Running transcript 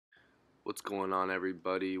What's going on,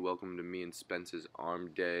 everybody? Welcome to me and Spence's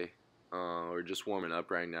arm day. We're just warming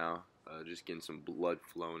up right now, just getting some blood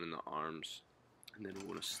flowing in the arms, and then we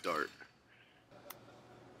want to start.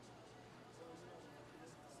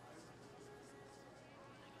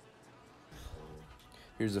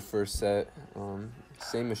 Here's the first set.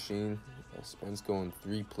 Same machine. Spence going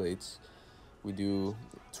 3 plates. We do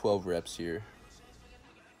 12 reps here.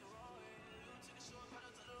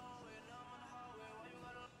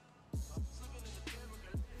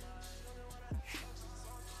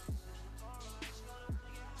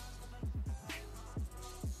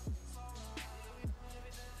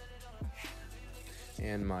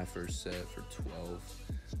 And my first set for 12.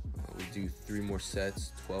 We do 3 more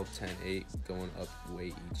sets, 12, 10, 8, going up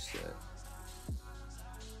weight each set.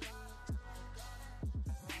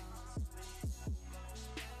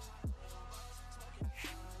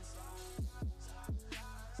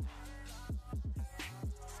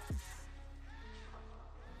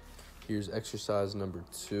 Here's exercise number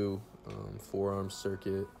 2, forearm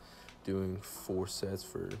circuit, doing 4 sets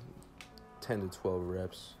for 10 to 12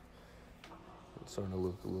 reps. It's starting to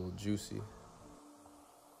look a little juicy.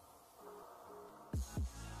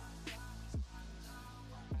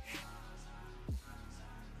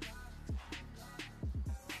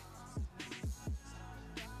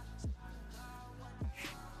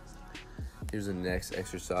 Here's the next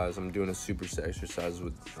exercise. I'm doing a superset exercise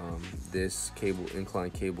with this cable, incline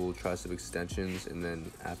cable, tricep extensions, and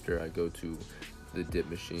then after I go to the dip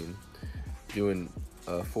machine, doing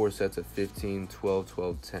 4 sets of 15, 12,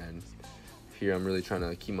 12, 10. Here I'm really trying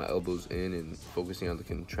to keep my elbows in and focusing on the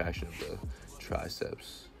contraction of the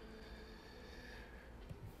triceps.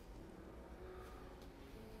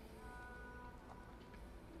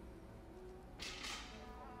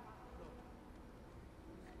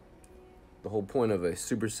 The whole point of a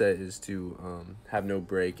superset is to have no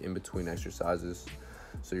break in between exercises,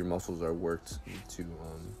 so your muscles are worked to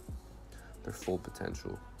their full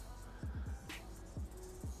potential.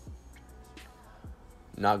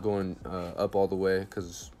 Not going up all the way,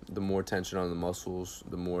 because the more tension on the muscles,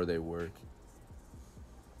 the more they work.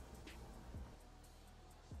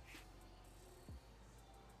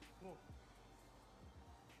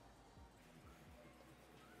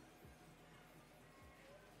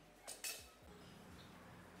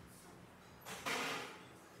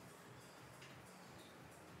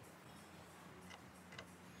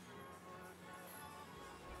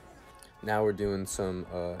 Now we're doing some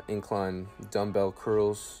incline dumbbell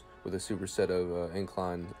curls with a superset of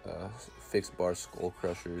incline fixed bar skull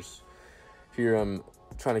crushers. Here I'm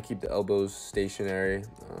trying to keep the elbows stationary.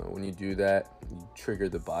 When you do that, you trigger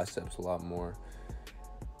the biceps a lot more.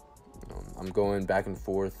 I'm going back and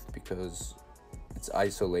forth because it's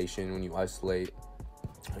isolation. When you isolate,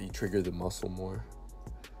 you trigger the muscle more.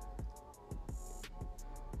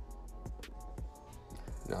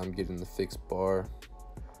 Now I'm getting the fixed bar.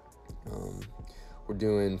 We're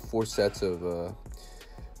doing 4 sets of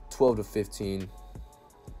 12 to 15.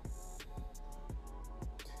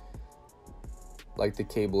 Like the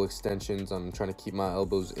cable extensions, I'm trying to keep my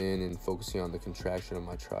elbows in and focusing on the contraction of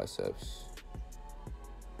my triceps.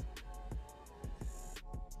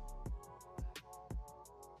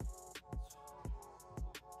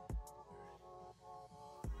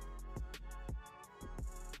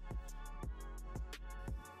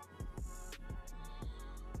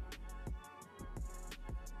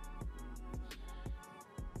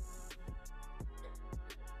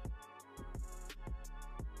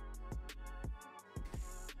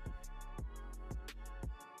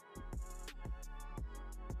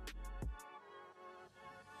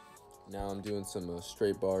 Now I'm doing some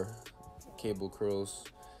straight bar cable curls.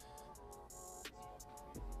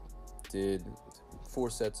 Did 4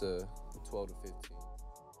 sets of 12 to 15.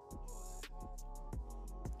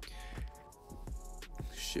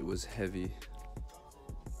 Shit was heavy.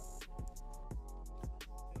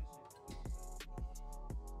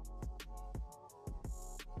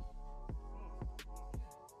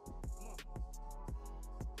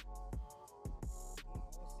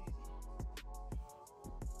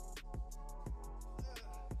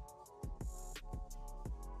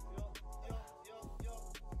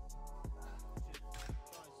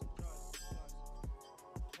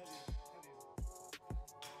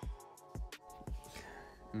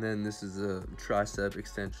 And then this is a tricep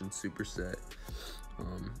extension superset.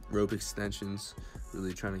 Rope extensions,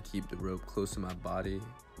 really trying to keep the rope close to my body,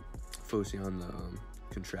 focusing on the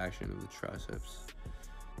contraction of the triceps.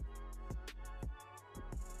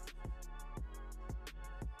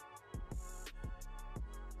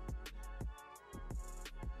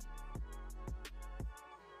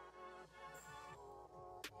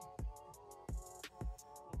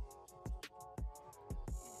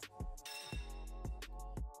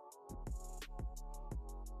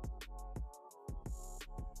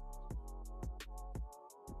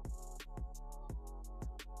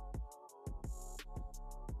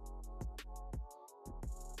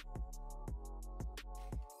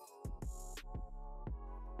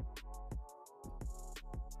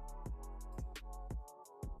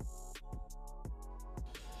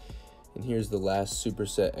 And here's the last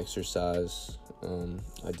superset exercise.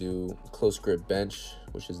 I do close grip bench,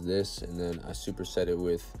 which is this, and then I superset it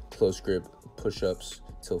with close grip push-ups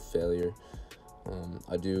till failure.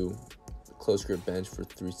 I do close grip bench for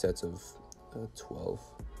 3 sets of 12.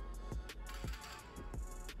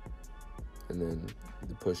 And then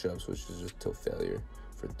the push-ups, which is just till failure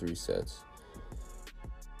for 3 sets.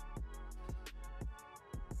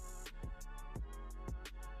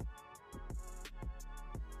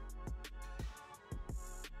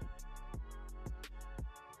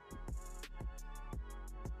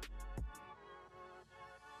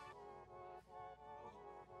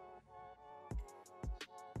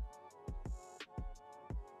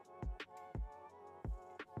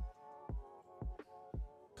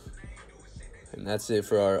 And that's it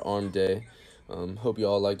for our arm day. Hope you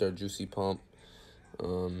all liked our juicy pump.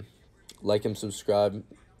 Like and subscribe.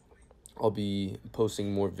 I'll be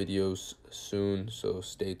posting more videos soon, so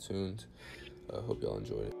stay tuned. Hope y'all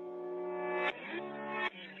enjoyed it.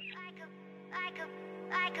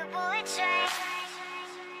 Like a bullet train,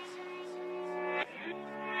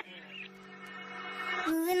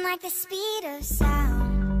 moving like the speed of sound.